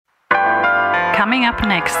Coming up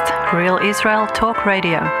next, Real Israel Talk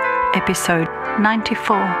Radio, episode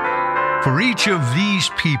 94. For each of these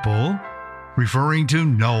people, referring to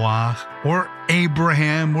Noah or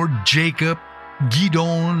Abraham or Jacob,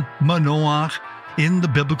 Gidon, Manoach, in the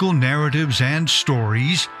biblical narratives and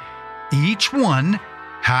stories, each one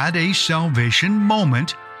had a salvation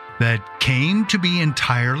moment that came to be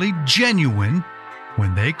entirely genuine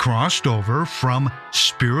when they crossed over from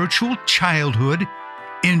spiritual childhood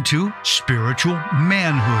into spiritual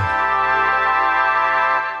manhood.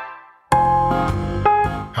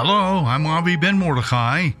 Hello, I'm Avi Ben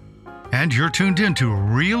Mordechai, and you're tuned into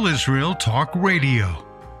Real Israel Talk Radio.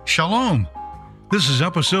 Shalom. This is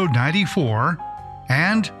episode 94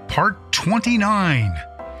 and part 29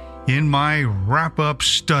 in my wrap-up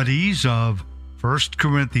studies of 1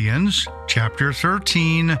 Corinthians chapter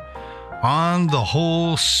 13 on the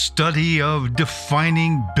whole study of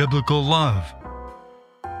defining biblical love.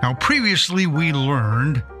 Now, previously we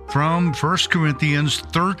learned from 1 Corinthians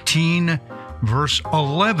 13, verse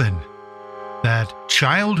 11, that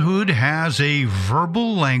childhood has a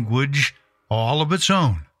verbal language all of its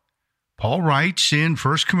own. Paul writes in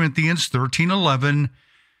 1 Corinthians 13:11,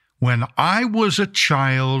 "When I was a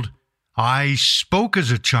child, I spoke as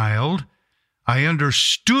a child, I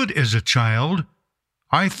understood as a child,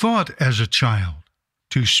 I thought as a child.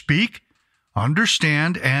 To speak,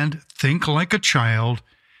 understand, and think like a child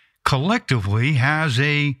collectively has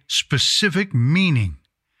a specific meaning."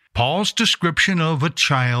 Paul's description of a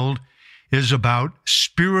child is about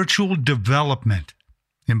spiritual development.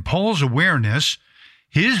 In Paul's awareness,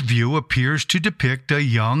 his view appears to depict a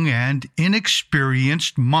young and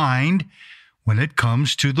inexperienced mind when it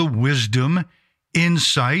comes to the wisdom,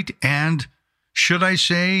 insight, and, should I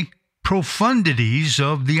say, profundities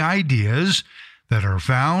of the ideas that are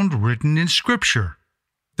found written in Scripture.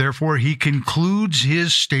 Therefore, he concludes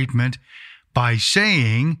his statement by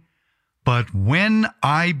saying, "But when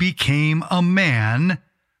I became a man,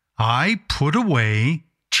 I put away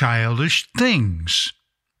childish things."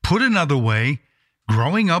 Put another way,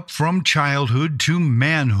 growing up from childhood to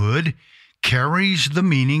manhood carries the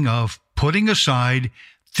meaning of putting aside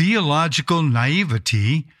theological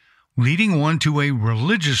naivety, leading one to a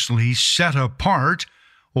religiously set apart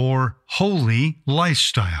or holy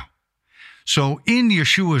lifestyle. So in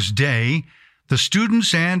Yeshua's day, the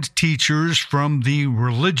students and teachers from the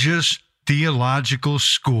religious theological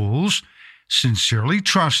schools sincerely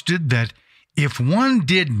trusted that if one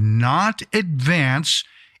did not advance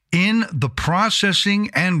in the processing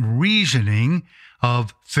and reasoning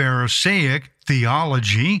of Pharisaic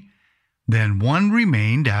theology, then one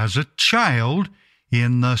remained as a child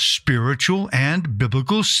in the spiritual and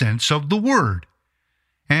biblical sense of the word.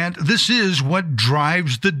 And this is what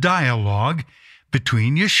drives the dialogue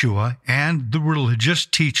between Yeshua and the religious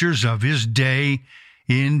teachers of his day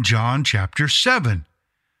in John chapter 7.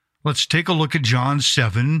 Let's take a look at John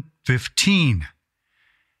 7:15.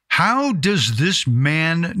 "How does this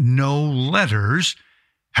man know letters,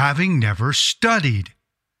 having never studied?"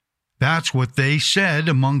 That's what they said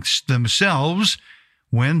amongst themselves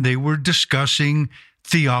when they were discussing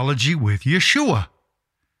theology with Yeshua.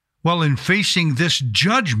 Well, in facing this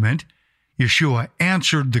judgment, Yeshua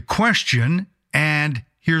answered the question, and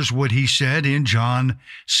here's what he said in John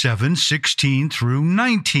 7:16 through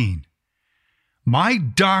 19. "My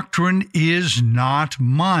doctrine is not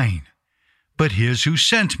mine, but his who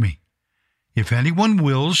sent me. If anyone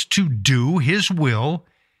wills to do his will,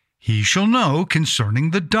 he shall know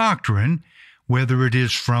concerning the doctrine, whether it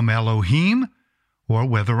is from Elohim, or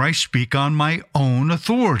whether I speak on my own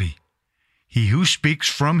authority. He who speaks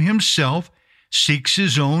from himself seeks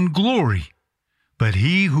his own glory, but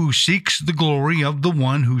he who seeks the glory of the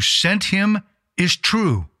one who sent him is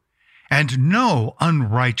true, and no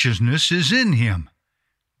unrighteousness is in him.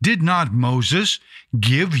 Did not Moses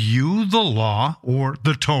give you the law or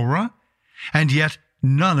the Torah, and yet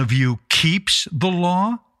none of you keeps the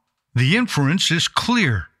law?" The inference is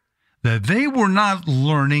clear that they were not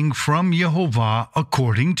learning from Yehovah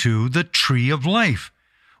according to the tree of life,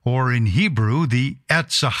 or in Hebrew, the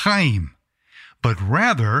Etz HaChaim, but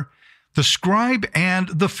rather the scribe and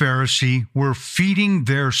the Pharisee were feeding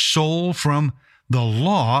their soul from the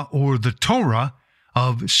law or the Torah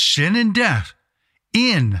of sin and death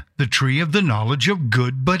in the tree of the knowledge of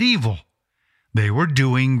good but evil. They were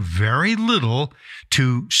doing very little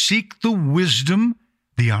to seek the wisdom,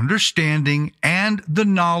 the understanding, and the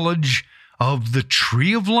knowledge of the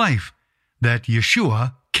tree of life that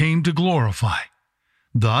Yeshua came to glorify.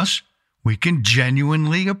 Thus, we can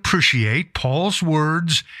genuinely appreciate Paul's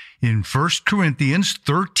words in 1 Corinthians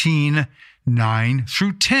 13, 9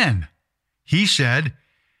 through 10. He said,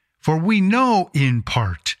 For we know in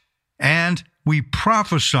part, and we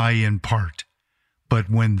prophesy in part. But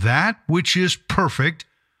when that which is perfect,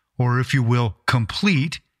 or if you will,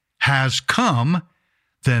 complete, has come,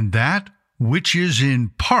 then that which is in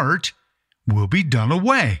part will be done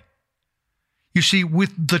away. You see,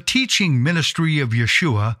 with the teaching ministry of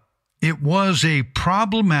Yeshua, it was a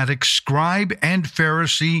problematic scribe and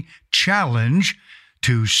Pharisee challenge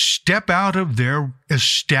to step out of their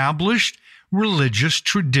established religious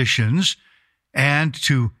traditions and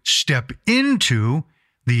to step into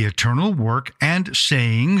the eternal work and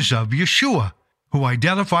sayings of Yeshua, who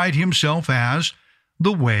identified himself as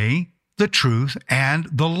the way, the truth, and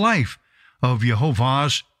the life of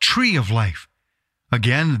Yehovah's tree of life.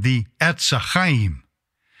 Again, the Etz HaChaim.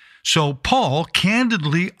 So Paul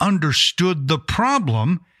candidly understood the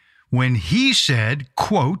problem when he said,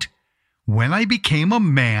 quote, "When I became a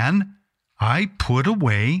man, I put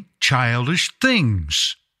away childish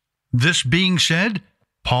things." This being said,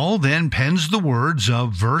 Paul then pens the words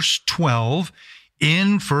of verse 12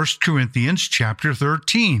 in 1 Corinthians chapter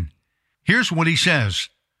 13. Here's what he says,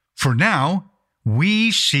 "For now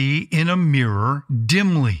we see in a mirror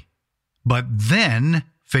dimly, but then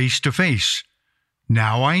face to face.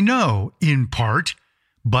 Now I know in part,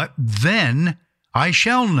 but then I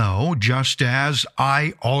shall know just as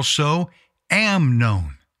I also am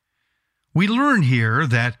known." We learn here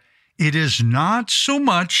that it is not so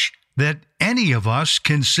much that any of us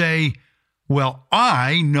can say, "Well,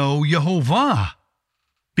 I know Yehovah,"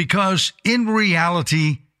 because in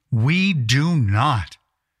reality, we do not.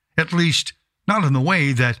 At least, not in the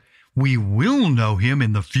way that we will know him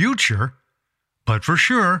in the future, but for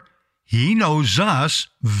sure, he knows us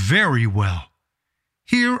very well.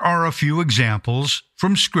 Here are a few examples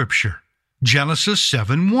from Scripture. Genesis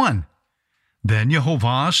 7:1. Then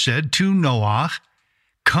Yehovah said to Noah,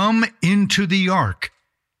 "Come into the ark."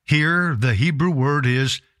 Here, the Hebrew word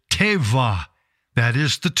is teva. That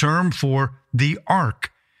is the term for the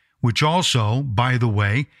ark, which also, by the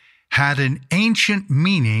way, had an ancient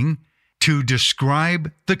meaning to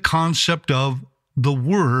describe the concept of the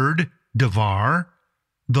word devar,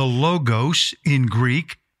 the logos in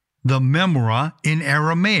Greek, the memora in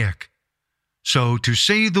Aramaic. So to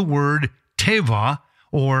say the word teva,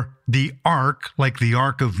 or the ark, like the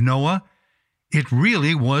Ark of Noah, it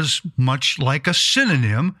really was much like a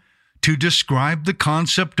synonym to describe the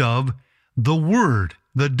concept of the word,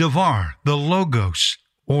 the devar, the logos,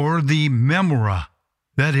 or the memora,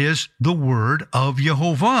 that is, the word of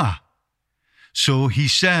Yehovah. So he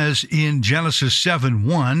says in Genesis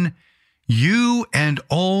 7:1, "You and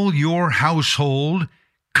all your household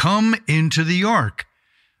come into the ark,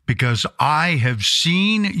 because I have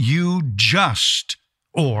seen you just,"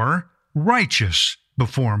 or righteous,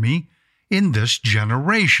 "before me in this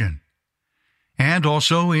generation." And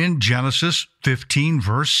also in Genesis 15,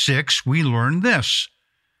 verse 6, we learn this.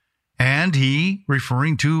 "And he,"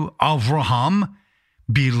 referring to Avraham,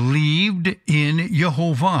 "believed in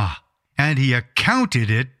Yehovah, and he accounted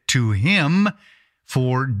it to him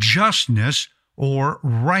for justness or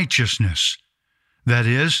righteousness." That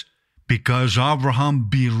is, because Abraham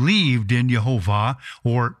believed in Yehovah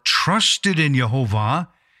or trusted in Yehovah,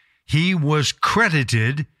 he was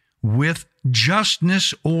credited with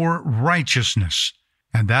justness or righteousness.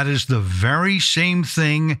 And that is the very same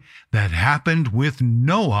thing that happened with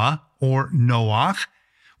Noah or Noach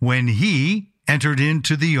when he entered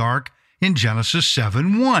into the ark in Genesis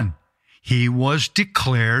 7:1. He was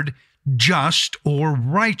declared just or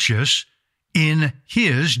righteous in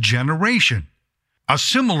his generation. A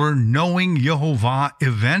similar knowing Yehovah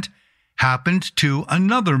event happened to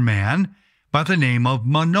another man by the name of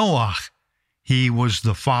Manoah. He was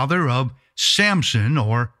the father of Samson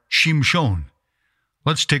or Shimshon.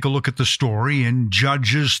 Let's take a look at the story in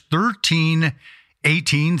Judges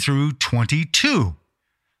 13:18 through 22.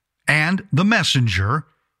 "And the messenger,"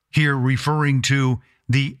 here referring to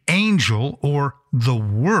the angel or the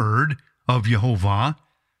word of Yehovah,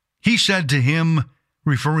 "he said to him,"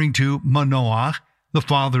 referring to Manoah, the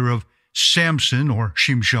father of Samson or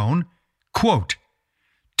Shimshon, quote,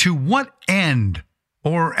 "To what end,"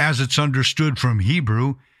 or as it's understood from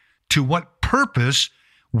Hebrew, "to what purpose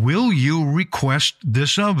will you request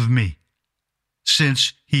this of me,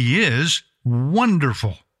 since he is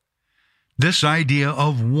wonderful?" This idea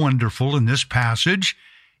of wonderful in this passage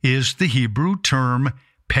is the Hebrew term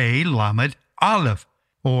Pei Lamed Aleph,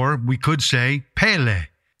 or we could say Pele.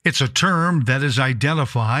 It's a term that is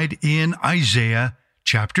identified in Isaiah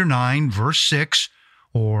chapter 9, verse 6,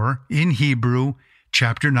 or in Hebrew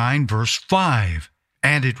chapter 9, verse 5,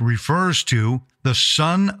 and it refers to the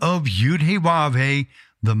son of Yud-Heh-Vav-Heh,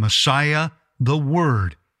 the Messiah, the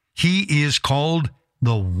Word. He is called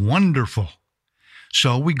the Wonderful.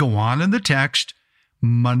 So we go on in the text.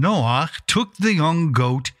 Manoah took the young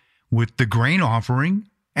goat with the grain offering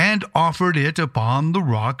and offered it upon the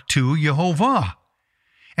rock to Jehovah.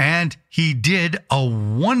 And he did a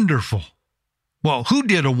wonderful. Well, who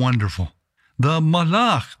did a wonderful? The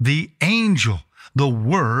Malach, the angel, the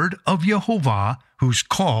word of Jehovah, who's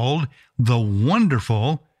called the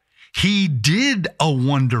Wonderful. He did a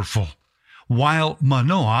wonderful, while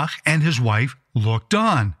Manoah and his wife looked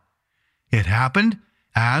on. It happened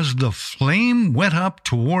as the flame went up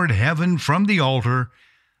toward heaven from the altar,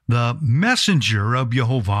 the messenger of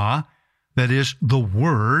Jehovah, that is, the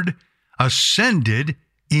Word, ascended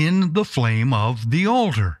in the flame of the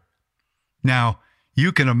altar. Now,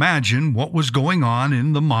 you can imagine what was going on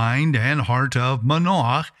in the mind and heart of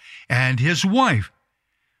Manoah and his wife.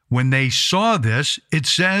 When they saw this, it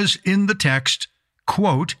says in the text,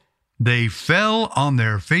 quote, "They fell on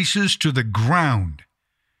their faces to the ground."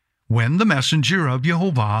 When the messenger of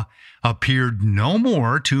Jehovah appeared no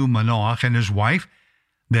more to Manoah and his wife,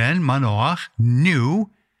 then Manoah knew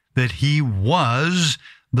that he was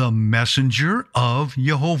the messenger of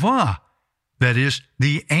Jehovah, that is,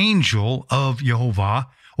 the angel of Jehovah,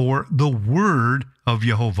 or the word of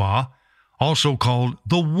Jehovah, also called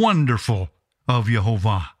the Wonderful of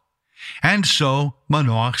Jehovah. And so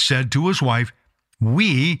Manoah said to his wife,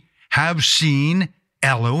 "We have seen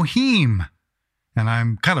Elohim." And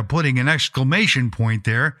I'm kind of putting an exclamation point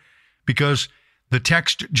there because the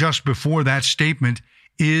text just before that statement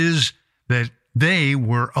is that they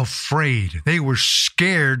were afraid. They were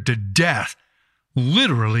scared to death,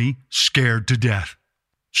 literally scared to death.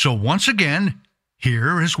 So once again,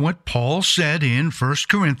 here is what Paul said in 1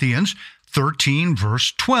 Corinthians 13,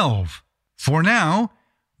 verse 12. "For now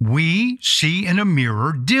we see in a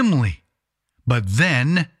mirror dimly, but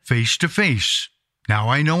then face to face. Now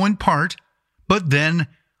I know in part, but then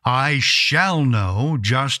I shall know,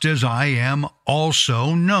 just as I am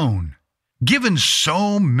also known." Given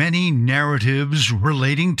so many narratives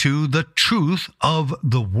relating to the truth of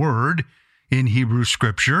the Word in Hebrew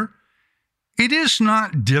Scripture, it is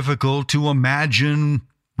not difficult to imagine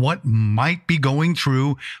what might be going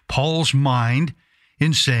through Paul's mind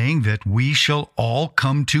in saying that we shall all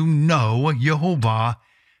come to know Jehovah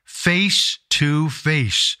face to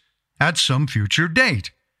face at some future date.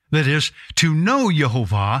 That is, to know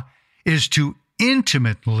Jehovah is to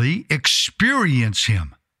intimately experience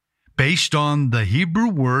Him, based on the Hebrew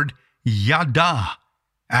word yada,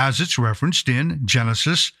 as it's referenced in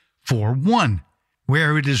Genesis 4:1,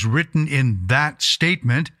 where it is written in that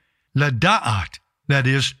statement, lada'at, that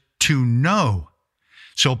is, to know.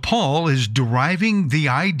 So Paul is deriving the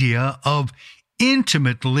idea of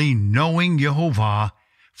intimately knowing Jehovah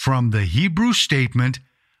from the Hebrew statement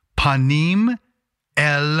panim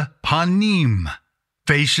el panim,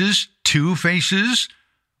 faces to faces,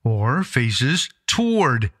 or faces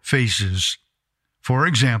toward faces. For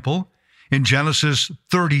example, in Genesis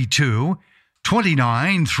 32,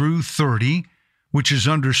 29 through 30, which is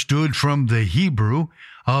understood from the Hebrew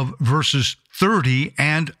of verses 30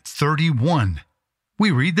 and 31, we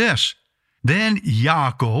read this: "Then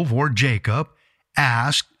Yaakov, or Jacob,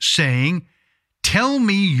 asked, saying, 'Tell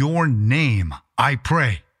me your name, I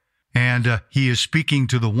pray.'" And he is speaking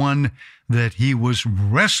to the one that he was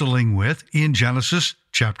wrestling with in Genesis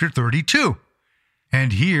chapter 32.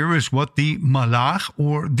 And here is what the malach,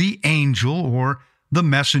 or the angel, or the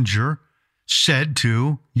messenger, said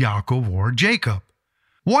to Yaakov, or Jacob.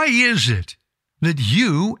 "Why is it that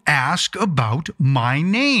you ask about my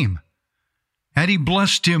name?" And he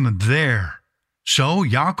blessed him there. So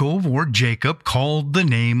Yaakov, or Jacob, called the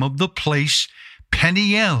name of the place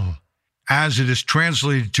Peniel, as it is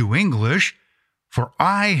translated to English, "For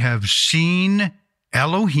I have seen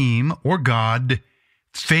Elohim," or God,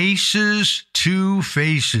 "faces to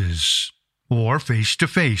faces," or face to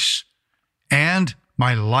face, "and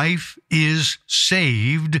my life is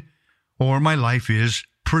saved," or my life is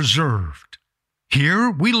preserved. Here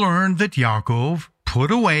we learn that Yaakov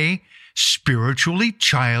put away spiritually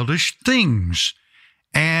childish things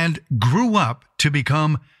and grew up to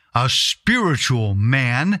become a spiritual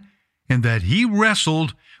man, in that he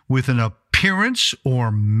wrestled with an appearance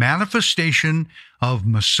or manifestation of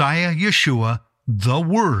Messiah Yeshua, the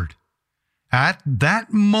Word. At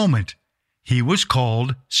that moment, he was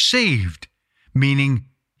called saved, meaning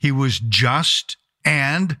he was just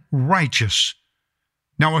and righteous.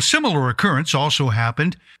 Now, a similar occurrence also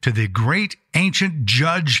happened to the great ancient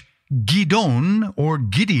judge Gidon, or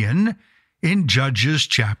Gideon, in Judges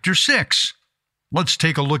chapter 6. Let's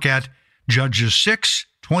take a look at Judges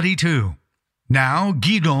 6:22. "Now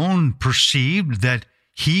Gidon perceived that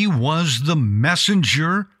he was the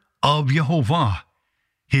messenger of Yehovah.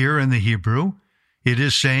 Here in the Hebrew, it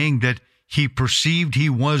is saying that he perceived he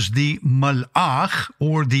was the malach,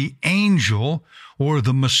 or the angel, or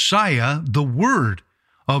the Messiah, the word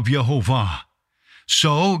of Yehovah.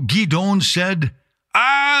 So Gideon said,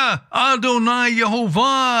 Adonai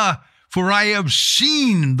Yehovah, for I have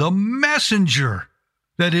seen the messenger,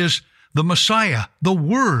 that is, the Messiah, the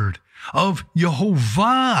word of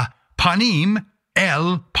Yehovah, panim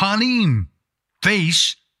el panim,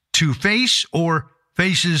 face to face, or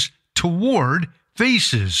faces toward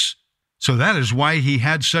faces. So that is why he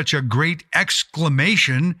had such a great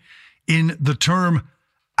exclamation in the term,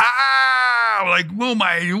 like, oh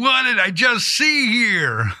my, what did I just see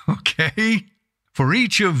here? Okay. For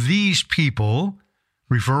each of these people,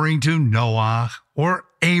 referring to Noah or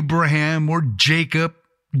Abraham or Jacob,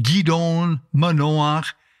 Gideon,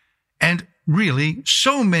 Manoach, and really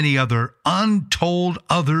so many other untold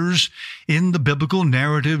others in the biblical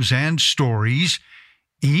narratives and stories,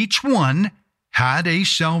 each one had a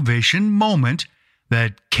salvation moment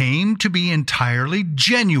that came to be entirely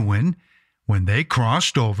genuine when they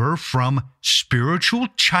crossed over from spiritual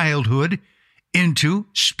childhood into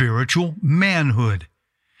spiritual manhood,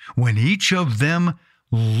 when each of them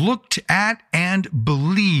looked at and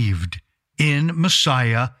believed in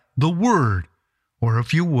Messiah, the Word, or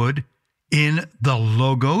if you would, in the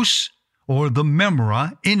Logos or the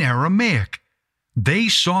Memra in Aramaic. They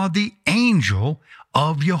saw the angel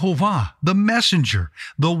of Yehovah, the messenger,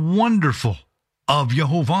 the wonderful of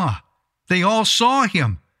Yehovah. They all saw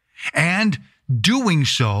him, and doing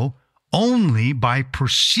so only by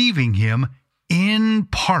perceiving him in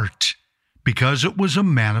part, because it was a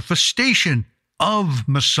manifestation of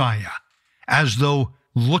Messiah, as though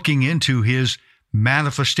looking into his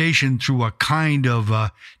manifestation through a kind of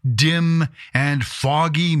a dim and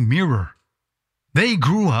foggy mirror. They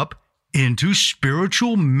grew up into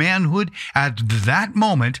spiritual manhood at that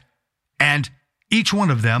moment, and each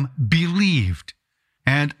one of them believed.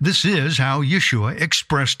 And this is how Yeshua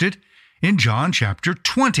expressed it in John chapter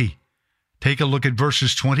 20. Take a look at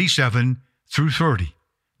verses 27 through 30.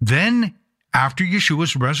 Then, after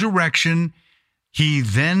Yeshua's resurrection, he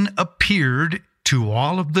then appeared to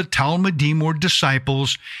all of the Talmudim or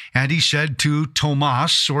disciples, and he said to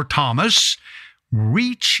Thomas,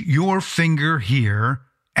 reach your finger here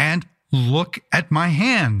and look at my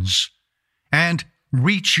hands, and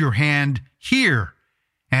reach your hand here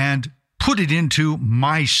and put it into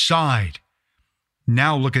my side.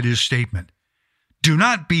 Now look at his statement. Do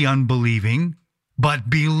not be unbelieving, but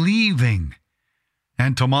believing.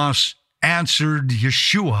 And Thomas answered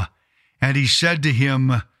Yeshua, and he said to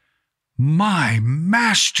him, my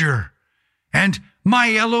Master and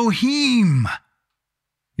my Elohim.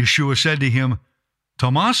 Yeshua said to him,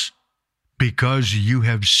 Thomas, because you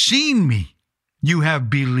have seen me, you have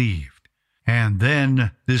believed. And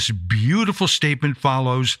then this beautiful statement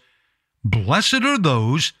follows, blessed are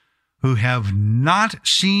those who have not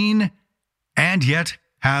seen and yet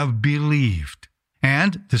have believed.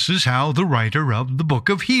 And this is how the writer of the book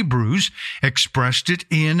of Hebrews expressed it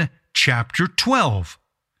in chapter 12.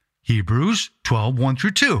 Hebrews 12, 1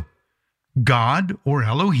 through 2. God, or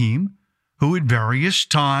Elohim, who at various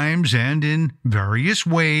times and in various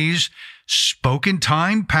ways spoke in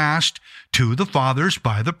time past to the fathers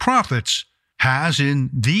by the prophets, has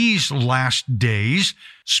in these last days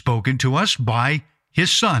spoken to us by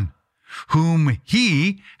his Son, whom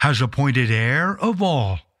he has appointed heir of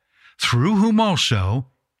all, through whom also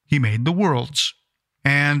he made the worlds.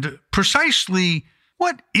 And precisely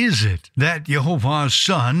what is it that Yehovah's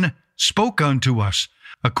Son spoke unto us,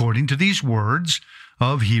 according to these words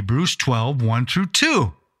of Hebrews 12, 1 through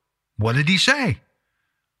 2? What did he say?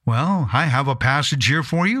 Well, I have a passage here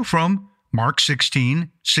for you from Mark 16,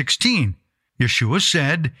 16. Yeshua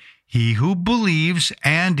said, he who believes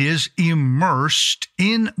and is immersed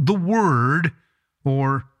in the Word,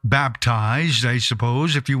 or baptized, I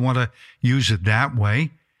suppose, if you want to use it that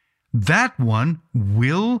way, that one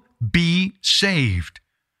will be saved.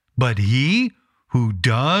 But he who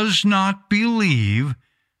does not believe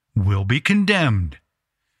will be condemned.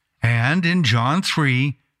 And in John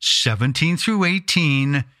 3, 17 through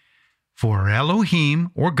 18, for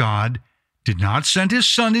Elohim, or God, did not send his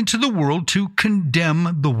Son into the world to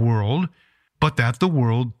condemn the world, but that the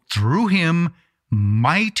world through him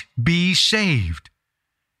might be saved.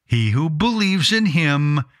 He who believes in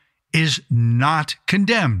him is not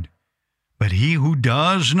condemned, but he who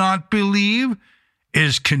does not believe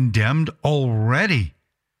is condemned already,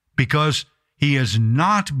 because he has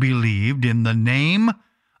not believed in the name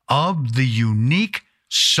of the unique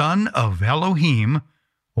Son of Elohim,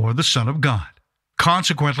 or the Son of God.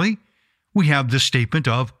 Consequently, we have the statement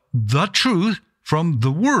of the truth from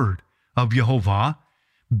the word of Jehovah,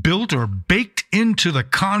 built or baked into the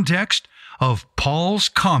context of Paul's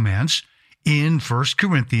comments in 1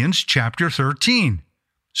 Corinthians chapter 13.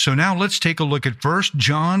 So now let's take a look at 1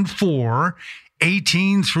 John 4,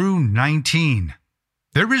 18 through 19.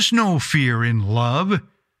 There is no fear in love,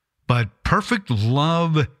 but perfect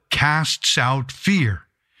love casts out fear,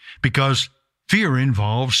 because fear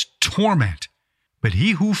involves torment. But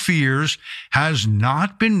he who fears has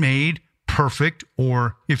not been made perfect,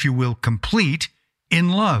 or, if you will, complete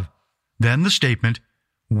in love. Then the statement,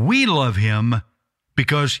 we love him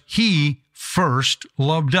because he first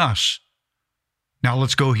loved us. Now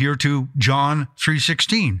let's go here to John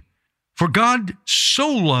 3:16. For God so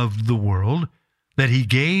loved the world that he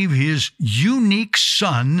gave his unique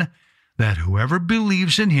Son, that whoever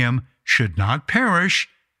believes in him should not perish,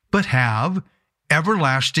 but have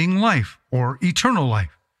everlasting life, or eternal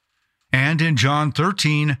life. And in John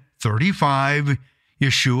 13:35,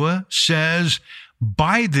 Yeshua says,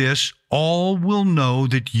 by this all will know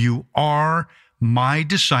that you are my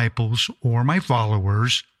disciples, or my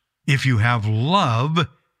followers, if you have love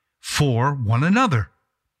for one another.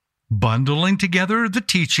 Bundling together the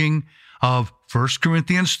teaching of 1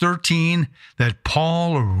 Corinthians 13 that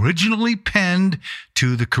Paul originally penned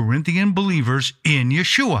to the Corinthian believers in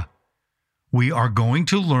Yeshua, we are going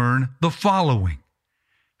to learn the following: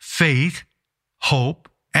 faith, hope,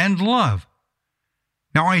 and love.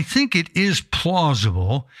 Now, I think it is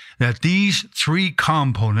plausible that these three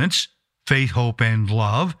components, faith, hope, and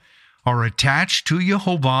love, are attached to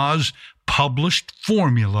Jehovah's published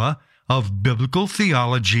formula of biblical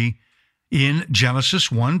theology in Genesis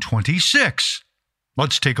 1:26.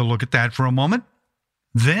 Let's take a look at that for a moment.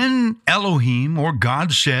 Then Elohim, or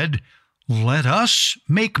God, said, let us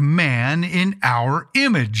make man in our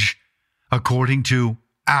image, according to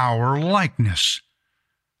our likeness.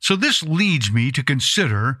 So this leads me to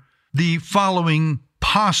consider the following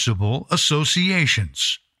possible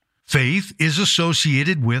associations. Faith is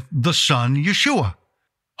associated with the Son, Yeshua.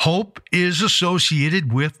 Hope is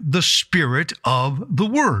associated with the Spirit of the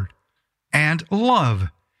Word. And love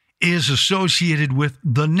is associated with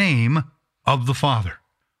the name of the Father.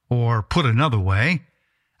 Or put another way,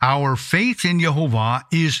 our faith in Jehovah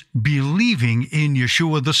is believing in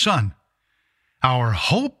Yeshua the Son. Our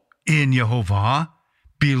hope in Jehovah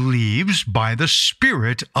believes by the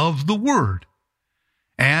Spirit of the Word.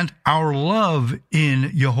 And our love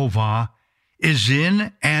in Jehovah is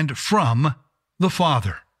in and from the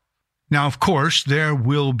Father. Now, of course, there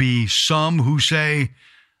will be some who say,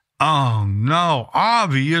 oh no,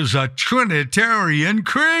 Avi is a Trinitarian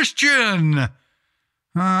Christian.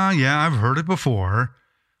 Yeah, I've heard it before.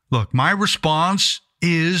 Look, my response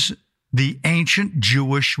is the ancient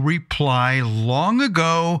Jewish reply long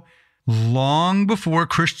ago, long before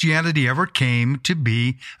Christianity ever came to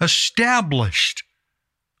be established.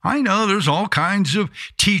 I know there's all kinds of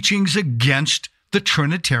teachings against the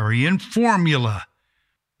Trinitarian formula.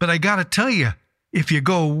 But I got to tell you, if you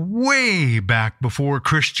go way back before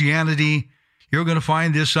Christianity, you're going to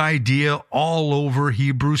find this idea all over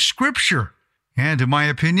Hebrew Scripture. And in my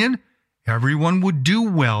opinion, everyone would do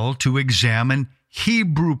well to examine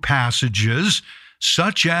Hebrew passages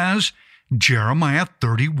such as Jeremiah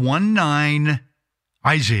 31:9,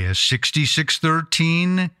 Isaiah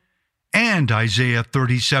 66:13, and Isaiah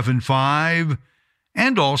 37:5,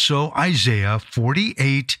 and also Isaiah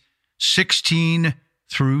 48:16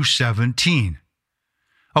 through 17.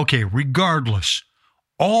 Okay, regardless,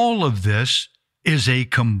 all of this is a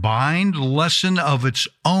combined lesson of its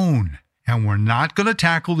own, and we're not going to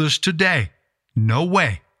tackle this today. No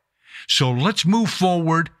way. So let's move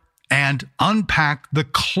forward and unpack the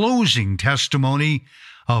closing testimony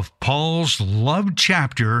of Paul's love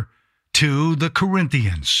chapter to the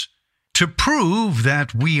Corinthians. To prove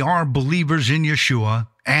that we are believers in Yeshua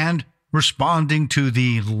and responding to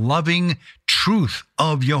the loving truth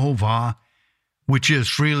of Jehovah, which is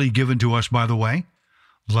freely given to us, by the way,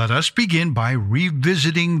 let us begin by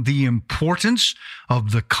revisiting the importance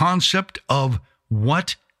of the concept of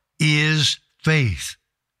what is faith,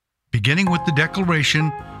 beginning with the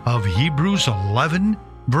declaration of Hebrews 11,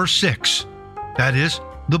 verse 6. That is,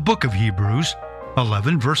 the book of Hebrews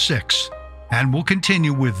 11, verse 6. And we'll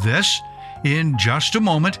continue with this in just a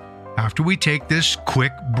moment after we take this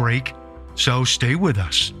quick break, so stay with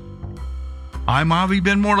us. I'm Avi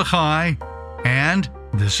Ben Mordechai, and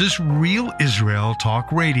this is Real Israel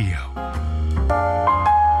Talk Radio.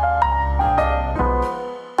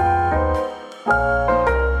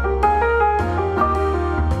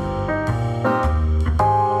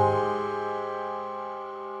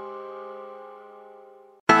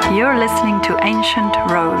 You're listening to Ancient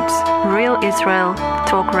Roads, Real Israel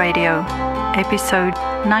Talk Radio, episode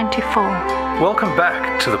 94. Welcome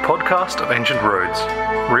back to the podcast of Ancient Roads,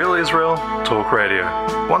 Real Israel Talk Radio.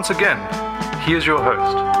 Once again, here's your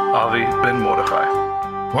host, Avi Ben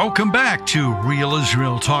Mordechai. Welcome back to Real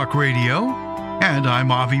Israel Talk Radio, and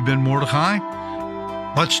I'm Avi Ben Mordechai.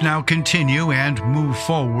 Let's now continue and move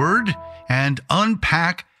forward and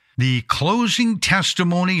unpack the closing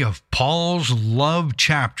testimony of Paul's love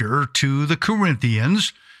chapter to the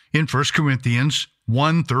Corinthians in 1 Corinthians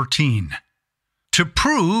 1:13. To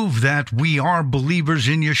prove that we are believers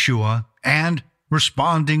in Yeshua and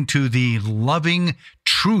responding to the loving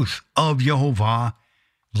truth of Yehovah,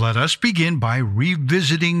 let us begin by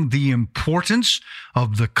revisiting the importance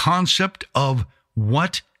of the concept of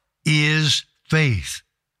what is faith,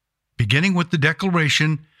 beginning with the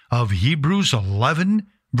declaration of Hebrews 11,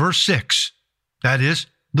 verse 6. That is,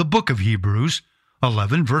 the book of Hebrews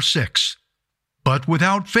 11, verse 6. But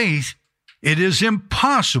without faith, it is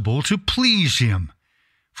impossible to please him.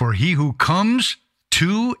 For he who comes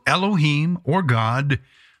to Elohim, or God,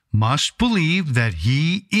 must believe that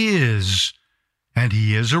he is, and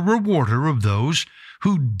he is a rewarder of those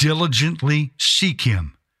who diligently seek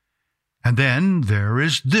him. And then there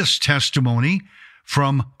is this testimony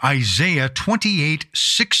from Isaiah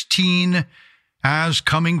 28:16, as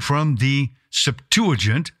coming from the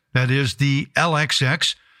Septuagint, that is the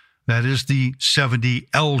LXX, that is the 70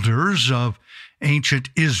 elders of ancient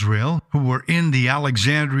Israel who were in the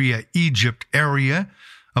Alexandria, Egypt area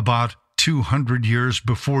about 200 years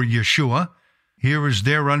before Yeshua. Here is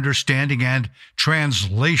their understanding and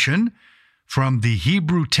translation from the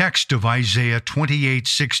Hebrew text of Isaiah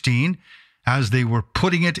 28:16 as they were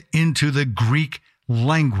putting it into the Greek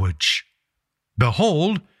language.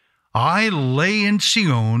 Behold, I lay in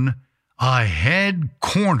Sion a head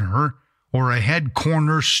corner, or a head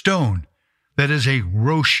cornerstone, that is a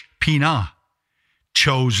Rosh Pinah,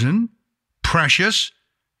 chosen, precious,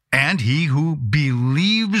 and he who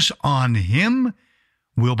believes on him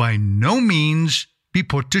will by no means be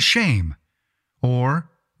put to shame, or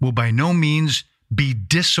will by no means be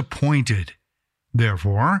disappointed.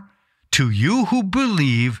 Therefore, to you who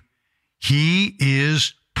believe, he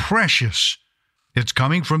is precious. It's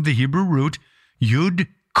coming from the Hebrew root Yud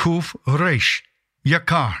Kuf Resh,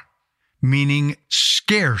 Yakar, meaning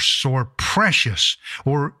scarce or precious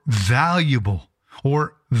or valuable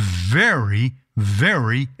or very,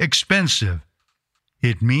 very expensive.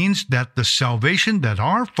 It means that the salvation that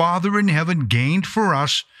our Father in heaven gained for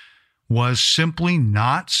us was simply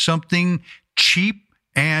not something cheap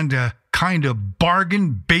and a kind of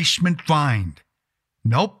bargain basement find.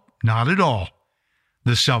 Nope, not at all.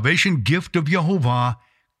 The salvation gift of Yehovah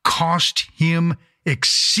cost him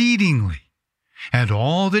exceedingly, and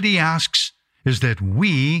all that he asks is that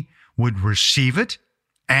we would receive it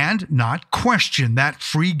and not question that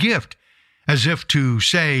free gift, as if to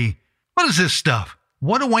say, what is this stuff?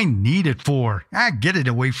 What do I need it for? Get it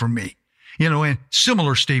away from me. And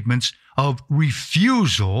similar statements of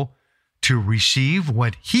refusal to receive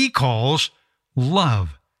what he calls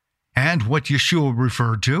love, and what Yeshua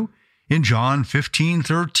referred to in John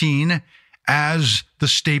 15:13 as the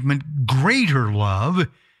statement, greater love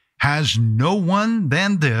has no one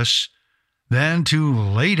than this, than to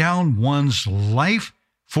lay down one's life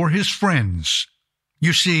for his friends.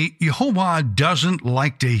 You see, Yehovah doesn't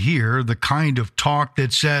like to hear the kind of talk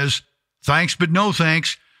that says, thanks but no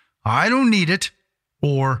thanks, I don't need it,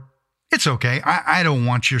 or it's okay, I don't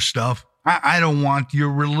want your stuff, I don't want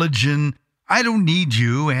your religion, I don't need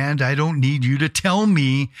you, and I don't need you to tell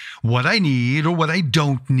me what I need or what I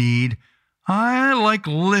don't need. I like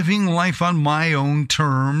living life on my own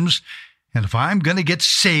terms, and if I'm going to get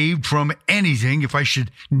saved from anything, if I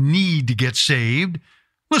should need to get saved,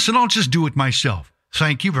 listen, I'll just do it myself.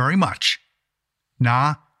 Thank you very much.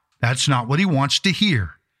 Nah, that's not what he wants to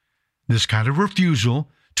hear. This kind of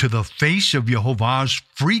refusal to the face of Yehovah's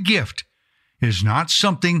free gift is not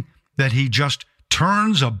something that he just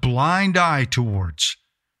turns a blind eye towards.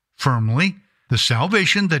 Firmly, the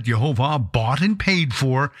salvation that Yehovah bought and paid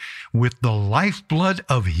for with the lifeblood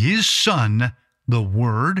of his Son, the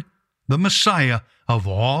Word, the Messiah of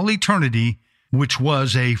all eternity, which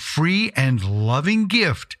was a free and loving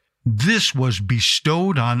gift, this was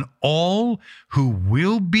bestowed on all who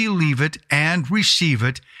will believe it and receive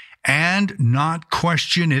it and not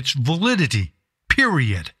question its validity,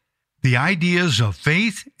 period. The ideas of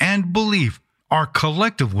faith and belief are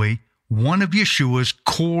collectively one of Yeshua's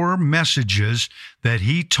core messages that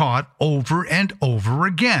he taught over and over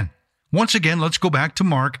again. Once again, let's go back to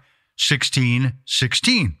Mark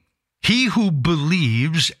 16:16. He who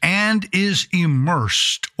believes and and is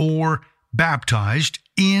immersed or baptized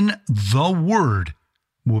in the Word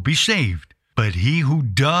will be saved, but he who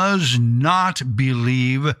does not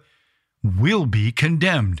believe will be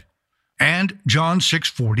condemned. And John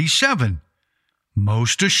 6:47,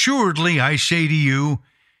 most assuredly I say to you,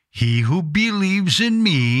 he who believes in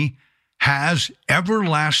me has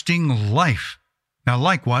everlasting life. Now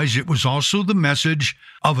likewise, it was also the message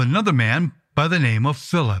of another man by the name of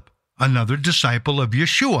Philip, another disciple of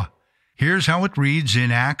Yeshua. Here's how it reads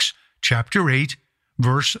in Acts chapter 8,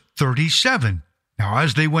 verse 37. Now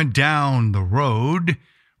as they went down the road,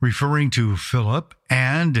 referring to Philip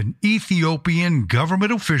and an Ethiopian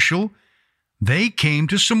government official, they came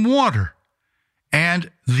to some water.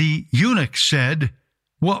 And the eunuch said,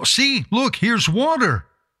 well, see, look, here's water.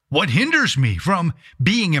 What hinders me from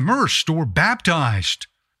being immersed or baptized?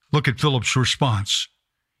 Look at Philip's response.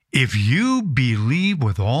 If you believe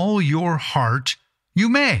with all your heart, you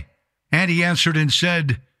may. And he answered and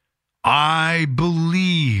said, I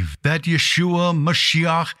believe that Yeshua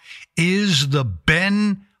Mashiach is the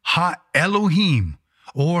Ben Ha-Elohim,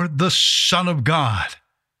 or the Son of God.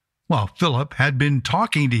 Well, Philip had been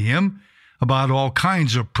talking to him about all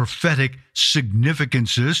kinds of prophetic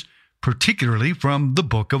significances, particularly from the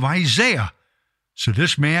book of Isaiah. So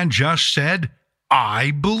this man just said, I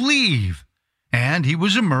believe. And he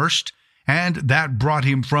was immersed, and that brought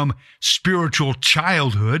him from spiritual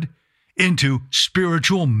childhood into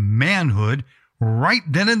spiritual manhood right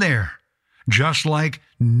then and there, just like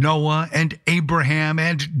Noah and Abraham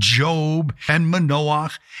and Job and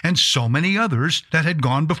Manoah and so many others that had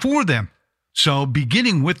gone before them. So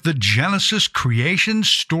beginning with the Genesis creation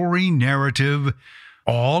story narrative,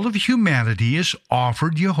 all of humanity is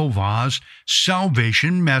offered Jehovah's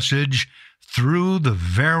salvation message through the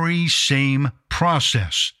very same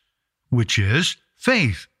process, which is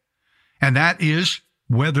faith. And that is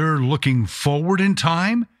whether looking forward in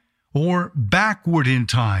time or backward in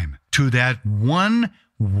time to that one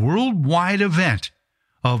worldwide event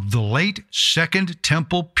of the late Second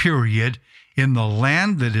Temple period in the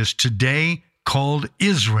land that is today called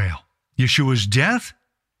Israel. Yeshua's death,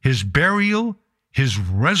 his burial, his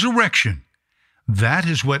resurrection. That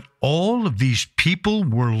is what all of these people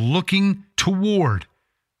were looking toward.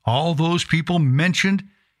 All those people mentioned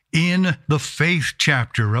in the faith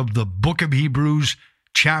chapter of the book of Hebrews,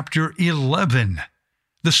 chapter 11.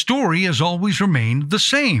 The story has always remained the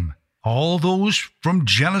same. All those from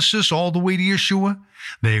Genesis all the way to Yeshua,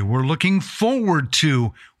 they were looking forward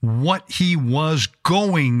to what he was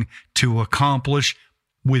going to accomplish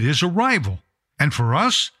with his arrival. And for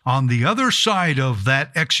us, on the other side of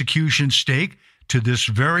that execution stake to this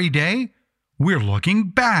very day, we're looking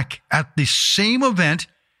back at the same event,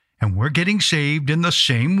 and we're getting saved in the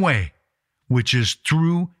same way, which is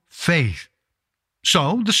through faith.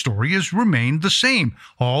 So the story has remained the same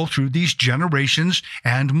all through these generations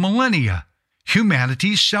and millennia.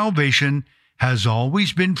 Humanity's salvation has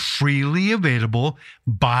always been freely available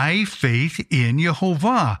by faith in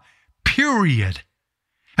Yehovah, period.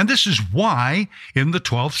 And this is why, in the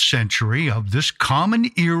 12th century of this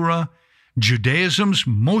common era, Judaism's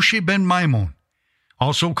Moshe ben Maimon,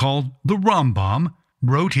 also called the Rambam,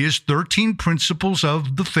 wrote his 13 principles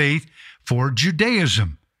of the faith for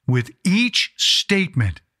Judaism, with each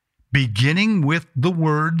statement beginning with the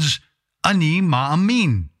words, Ani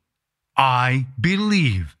ma'amin, I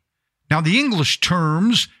believe. Now, the English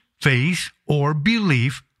terms faith or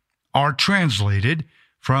belief are translated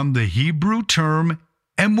from the Hebrew term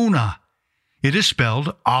emunah. It is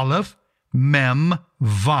spelled Aleph, Mem,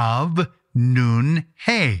 Vav, Nun,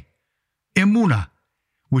 He. Emunah,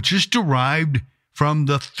 which is derived from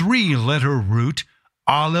the three-letter root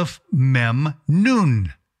Aleph, Mem,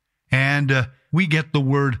 Nun. And we get the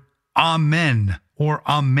word Amen or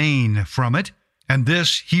Amen from it. And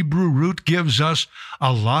this Hebrew root gives us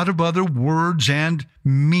a lot of other words and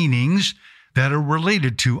meanings that are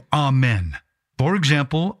related to Amen. For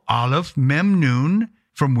example, Aleph, Mem, Nun,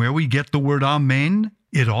 from where we get the word Amen,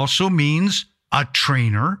 it also means a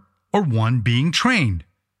trainer or one being trained,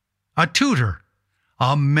 a tutor,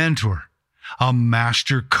 a mentor, a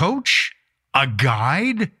master coach, a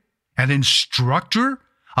guide, an instructor,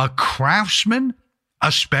 a craftsman,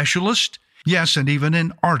 a specialist, yes, and even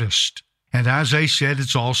an artist. And as I said,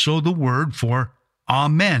 it's also the word for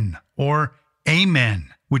Amen or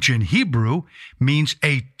Amen, which in Hebrew means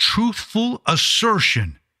a truthful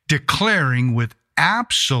assertion, declaring with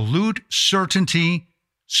absolute certainty,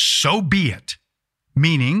 so be it.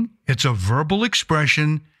 Meaning, it's a verbal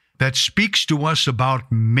expression that speaks to us about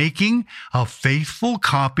making a faithful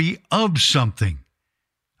copy of something.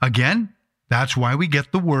 Again, that's why we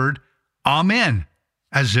get the word Amen,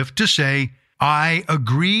 as if to say, I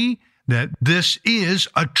agree that this is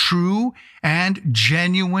a true and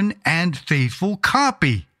genuine and faithful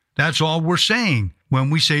copy. That's all we're saying when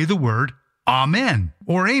we say the word amen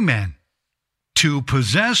or amen. To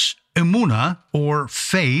possess emunah or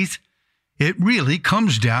faith, it really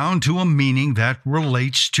comes down to a meaning that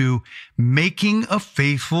relates to making a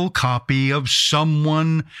faithful copy of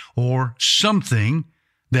someone or something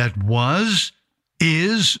that was,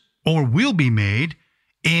 is, or will be made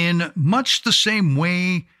in much the same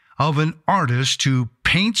way of an artist who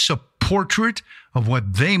paints a portrait of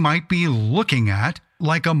what they might be looking at,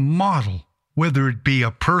 like a model, whether it be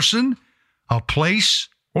a person, a place,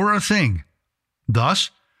 or a thing. Thus,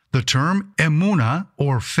 the term emunah,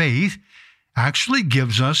 or faith, actually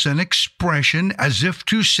gives us an expression as if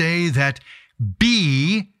to say that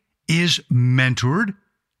B is mentored,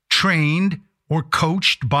 trained, or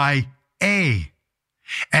coached by A.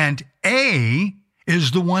 And A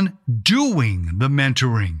is the one doing the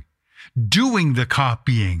mentoring, doing the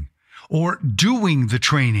copying, or doing the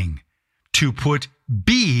training to put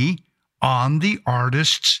B on the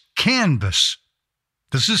artist's canvas.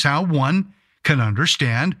 This is how one can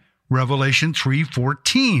understand Revelation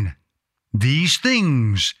 3:14. These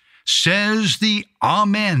things says the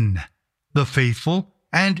Amen, the faithful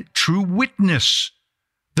and true witness,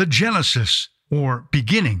 the Genesis, or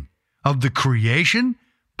beginning, of the creation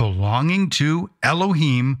belonging to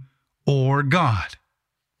Elohim, or God.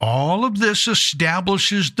 All of this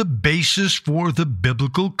establishes the basis for the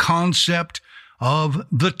biblical concept of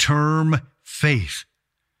the term faith.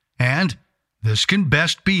 And this can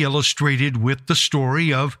best be illustrated with the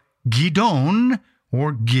story of Gidon,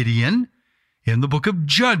 or Gideon, in the book of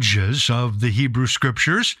Judges of the Hebrew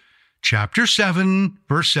Scriptures, chapter 7,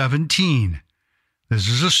 verse 17. This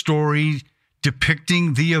is a story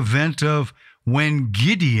depicting the event of when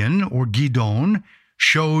Gideon, or Gidon,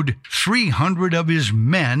 showed 300 of his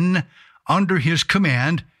men under his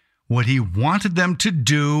command what he wanted them to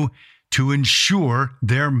do to ensure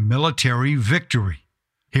their military victory.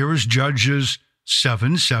 Here is Judges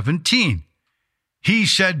 7:17. He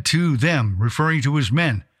said to them, referring to his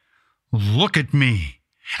men, "Look at me,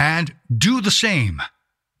 and do the same.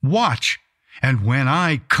 Watch, and when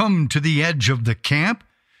I come to the edge of the camp,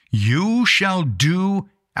 you shall do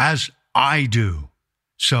as I do."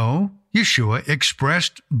 So, Yeshua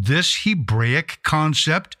expressed this Hebraic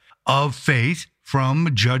concept of faith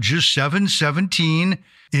from Judges 7:17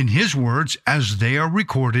 in his words as they are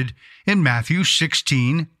recorded in Matthew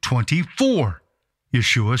 16:24.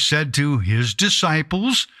 Yeshua said to his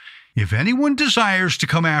disciples, "If anyone desires to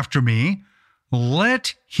come after me,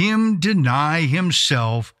 let him deny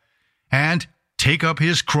himself and take up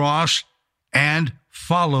his cross and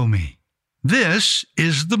follow me." This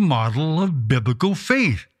is the model of biblical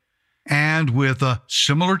faith. And with a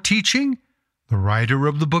similar teaching, the writer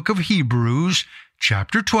of the book of Hebrews,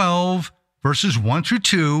 chapter 12, verses 1 through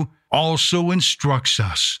 2, also instructs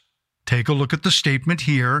us. Take a look at the statement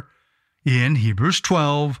here in Hebrews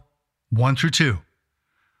 12, 1 through 2.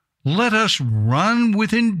 "Let us run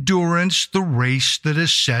with endurance the race that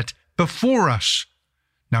is set before us."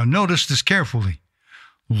 Now notice this carefully.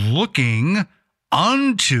 "Looking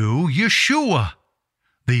unto Yeshua,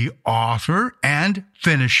 the author and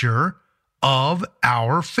finisher of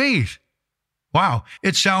our faith." Wow,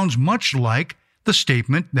 it sounds much like the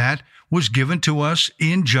statement that was given to us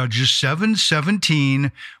in Judges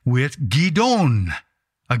 7:17 with Gidon.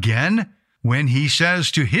 Again, when he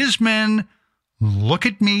says to his men, "Look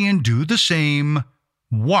at me and do the same,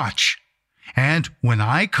 watch, and when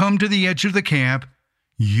I come to the edge of the camp,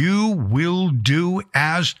 you will do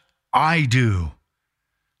as I do."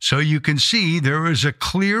 So you can see there is a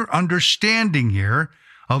clear understanding here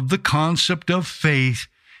of the concept of faith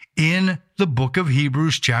in the book of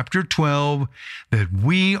Hebrews chapter 12, that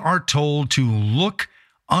we are told to look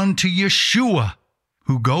unto Yeshua,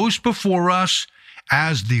 who goes before us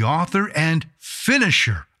as the author and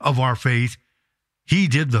finisher of our faith. He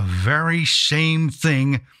did the very same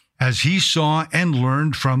thing as he saw and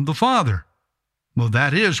learned from the Father. Well,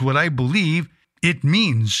 that is what I believe it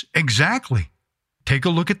means exactly. Take a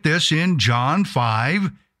look at this in John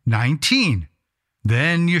 5:19.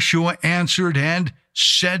 "Then Yeshua answered and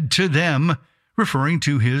said to them," referring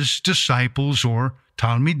to his disciples or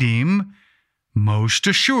Talmidim, "Most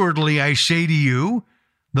assuredly I say to you,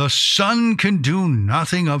 the Son can do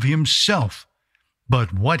nothing of himself,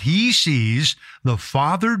 but what he sees the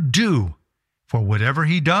Father do. For whatever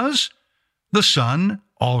he does, the Son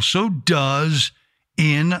also does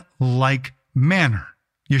in like manner."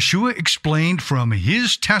 Yeshua explained from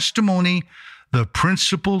his testimony the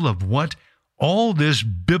principle of what all this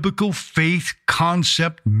biblical faith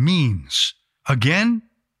concept means. Again,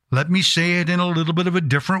 let me say it in a little bit of a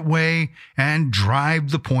different way and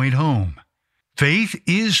drive the point home. Faith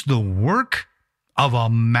is the work of a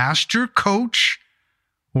master coach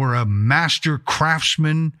or a master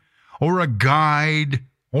craftsman or a guide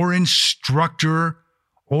or instructor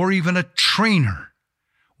or even a trainer,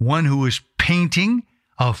 one who is painting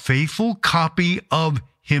a faithful copy of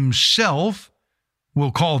himself,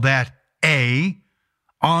 we'll call that A,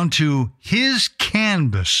 onto his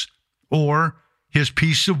canvas or his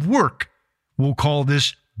piece of work. We'll call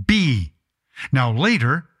this B. Now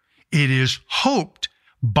later, it is hoped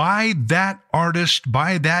by that artist,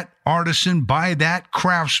 by that artisan, by that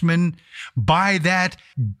craftsman, by that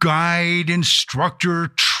guide, instructor,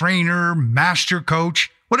 trainer, master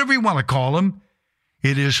coach, whatever you want to call him,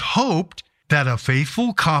 it is hoped that a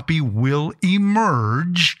faithful copy will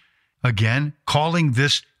emerge, again, calling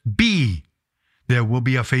this B. There will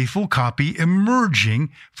be a faithful copy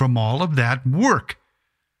emerging from all of that work.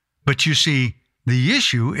 But you see, the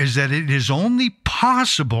issue is that it is only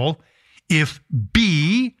possible if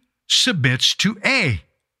B submits to A.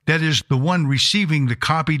 That is, the one receiving the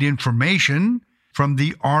copied information from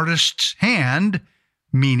the artist's hand,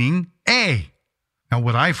 meaning A. Now,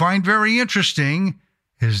 what I find very interesting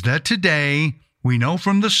is that today we know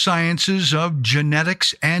from the sciences of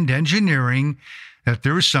genetics and engineering that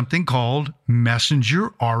there is something called messenger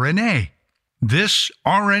RNA. This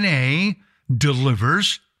RNA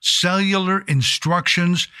delivers cellular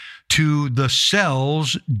instructions to the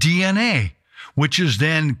cell's DNA, which is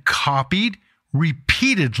then copied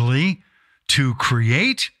repeatedly to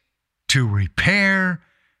create, to repair,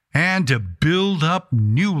 and to build up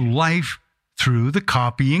new life through the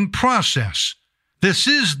copying process. This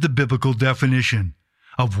is the biblical definition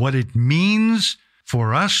of what it means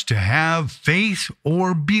for us to have faith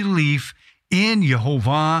or belief in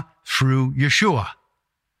Yehovah through Yeshua.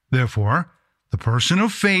 Therefore, the person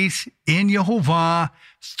of faith in Yehovah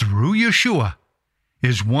through Yeshua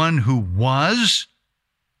is one who was,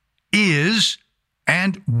 is,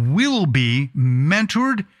 and will be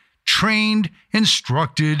mentored, trained,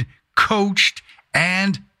 instructed, coached,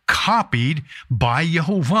 and copied by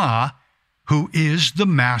Yehovah, who is the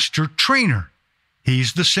master trainer.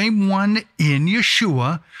 He's the same one in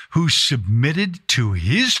Yeshua who submitted to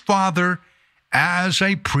his Father, as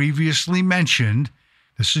I previously mentioned.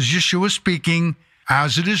 This is Yeshua speaking,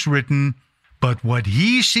 as it is written, but what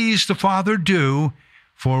he sees the Father do,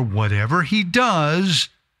 for whatever he does,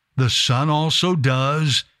 the Son also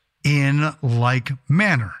does in like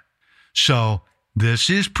manner. So this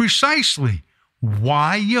is precisely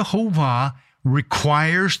why Yehovah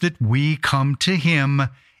requires that we come to him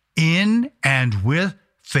in and with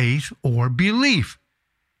faith or belief.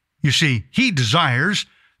 You see, he desires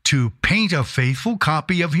to paint a faithful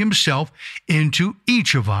copy of himself into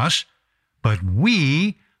each of us, but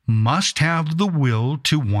we must have the will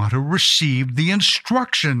to want to receive the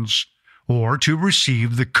instructions or to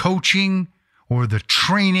receive the coaching or the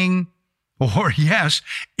training or, yes,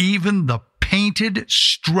 even the painted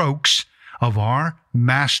strokes of our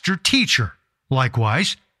master teacher.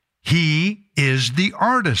 Likewise, he is the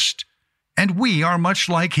artist, and we are much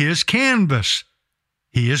like his canvas.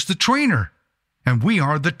 He is the trainer, and we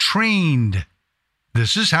are the trained.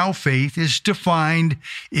 This is how faith is defined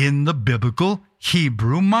in the biblical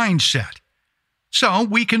Hebrew mindset. So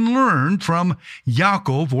we can learn from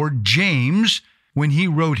Yaakov or James when he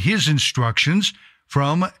wrote his instructions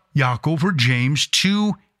from Yaakov or James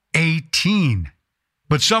 2:18.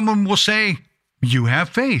 But someone will say, you have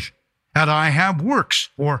faith, and I have works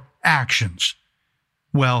or actions.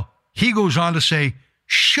 Well, he goes on to say,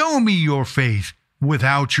 show me your faith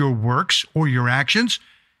without your works or your actions,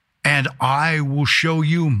 and I will show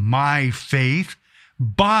you my faith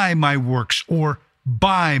by my works or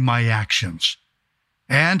by my actions.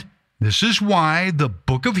 And this is why the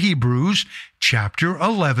book of Hebrews, chapter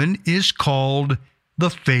 11, is called the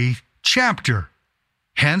faith chapter.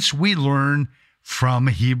 Hence, we learn from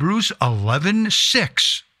Hebrews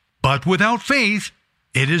 11:6. But without faith,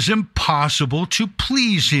 it is impossible to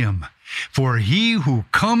please him. For he who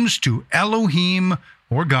comes to Elohim,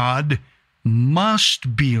 or God,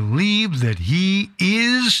 must believe that he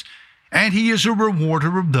is, and he is a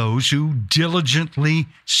rewarder of those who diligently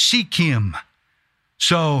seek him.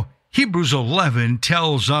 So, Hebrews 11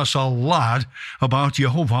 tells us a lot about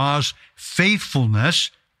Yehovah's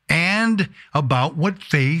faithfulness and about what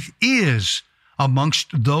faith is amongst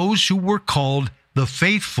those who were called the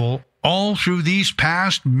faithful all through these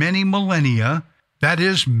past many millennia, that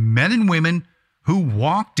is, men and women who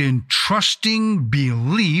walked in trusting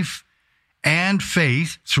belief and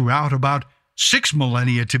faith throughout about 6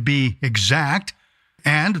 millennia to be exact.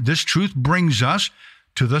 And this truth brings us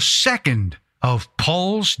to the second of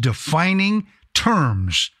Paul's defining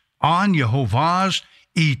terms on Jehovah's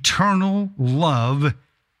eternal love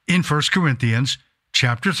in 1 Corinthians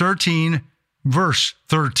chapter 13, verse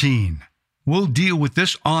 13. We'll deal with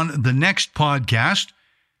this on the next podcast,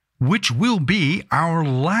 which will be our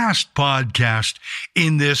last podcast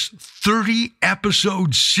in this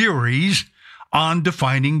 30-episode series on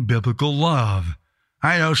defining biblical love.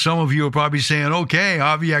 I know some of you are probably saying, okay,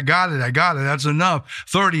 Avi, I got it. That's enough.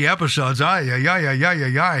 30 episodes.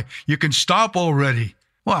 You can stop already.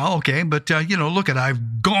 Well, okay, but, look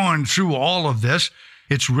I've gone through all of this.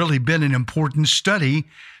 It's really been an important study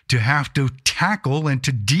to have to tackle and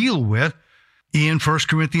to deal with in 1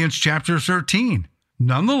 Corinthians chapter 13.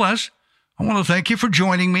 Nonetheless, I want to thank you for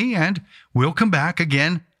joining me, and we'll come back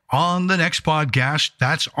again on the next podcast.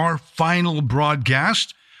 That's our final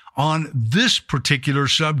broadcast on this particular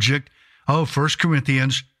subject of 1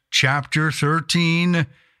 Corinthians chapter 13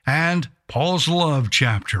 and Paul's love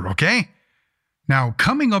chapter, okay? Now,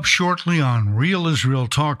 coming up shortly on Real Israel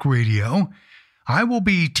Talk Radio, I will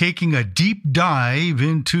be taking a deep dive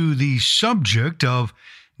into the subject of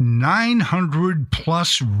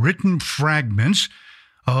 900-plus written fragments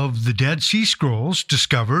of the Dead Sea Scrolls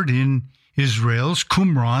discovered in Israel's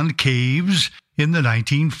Qumran caves in the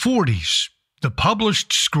 1940s. The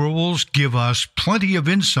published scrolls give us plenty of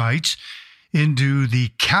insights into the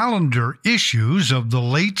calendar issues of the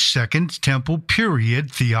late Second Temple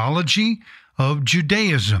period theology of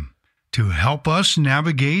Judaism. To help us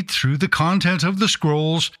navigate through the content of the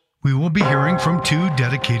scrolls, we will be hearing from two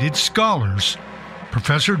dedicated scholars,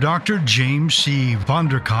 Professor Dr. James C.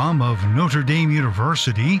 Vanderkam of Notre Dame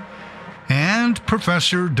University and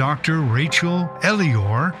Professor Dr. Rachel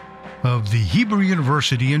Elior of the Hebrew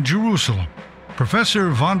University in Jerusalem.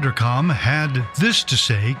 Professor Vanderkam had this to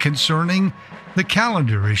say concerning the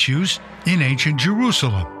calendar issues in ancient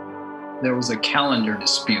Jerusalem. There was a calendar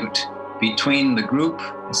dispute between the group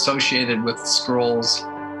associated with the scrolls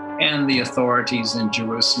and the authorities in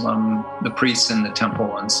Jerusalem, the priests in the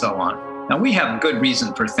temple, and so on. Now, we have good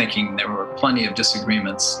reason for thinking there were plenty of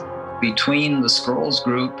disagreements between the scrolls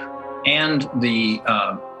group and the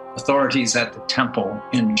authorities at the temple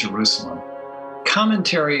in Jerusalem.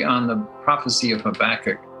 Commentary on the prophecy of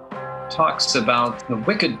Habakkuk talks about the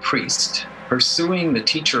wicked priest pursuing the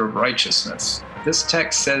teacher of righteousness. This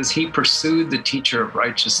text says he pursued the teacher of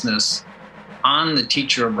righteousness on the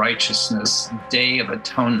teacher of righteousness Day of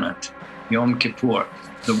Atonement, Yom Kippur.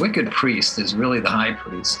 The wicked priest is really the high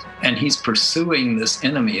priest, and he's pursuing this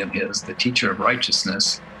enemy of his, the teacher of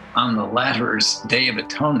righteousness, on the latter's Day of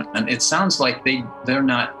Atonement. And it sounds like they're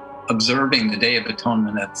not observing the Day of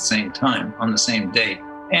Atonement at the same time, on the same day.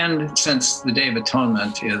 And since the Day of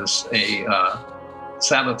Atonement is a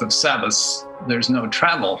Sabbath of Sabbaths, there's no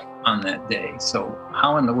travel on that day. So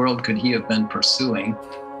how in the world could he have been pursuing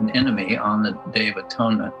an enemy on the Day of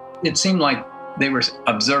Atonement? It seemed like they were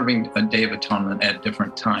observing a Day of Atonement at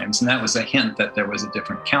different times, and that was a hint that there was a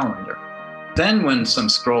different calendar. Then when some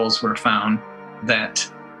scrolls were found that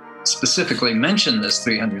specifically mentioned this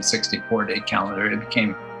 364-day calendar, it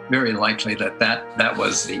became very likely that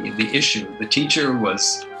was the issue. The teacher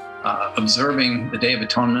was observing the Day of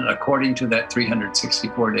Atonement according to that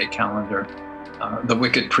 364-day calendar. The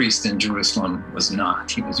wicked priest in Jerusalem was not.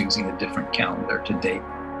 He was using a different calendar to date.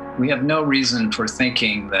 We have no reason for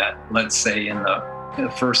thinking that, let's say, in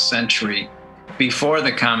the first century, before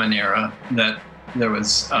the Common Era, that there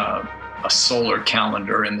was a solar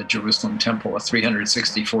calendar in the Jerusalem temple, a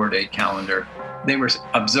 364-day calendar. They were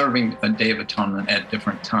observing a Day of Atonement at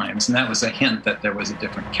different times, and that was a hint that there was a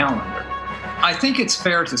different calendar. I think it's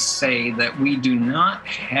fair to say that we do not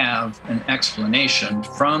have an explanation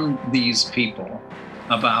from these people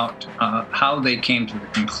about how they came to the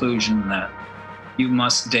conclusion that you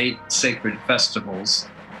must date sacred festivals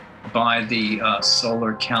by the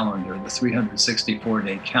solar calendar, the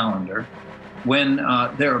 364-day calendar, when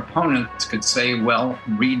their opponents could say, well,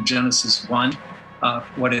 read Genesis 1,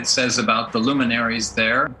 what it says about the luminaries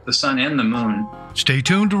there, the sun and the moon. Stay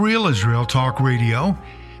tuned to Real Israel Talk Radio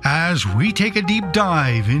as we take a deep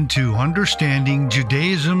dive into understanding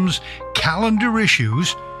Judaism's calendar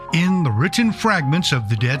issues in the written fragments of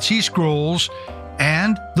the Dead Sea Scrolls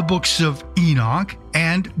and the books of Enoch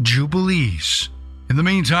and Jubilees. In the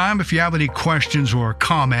meantime, if you have any questions or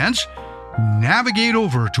comments, navigate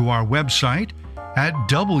over to our website at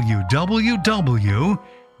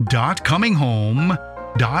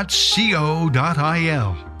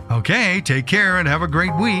www.cominghome.co.il. Okay, take care and have a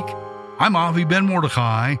great week. I'm Avi Ben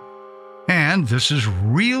Mordechai, and this is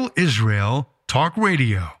Real Israel Talk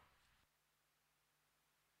Radio.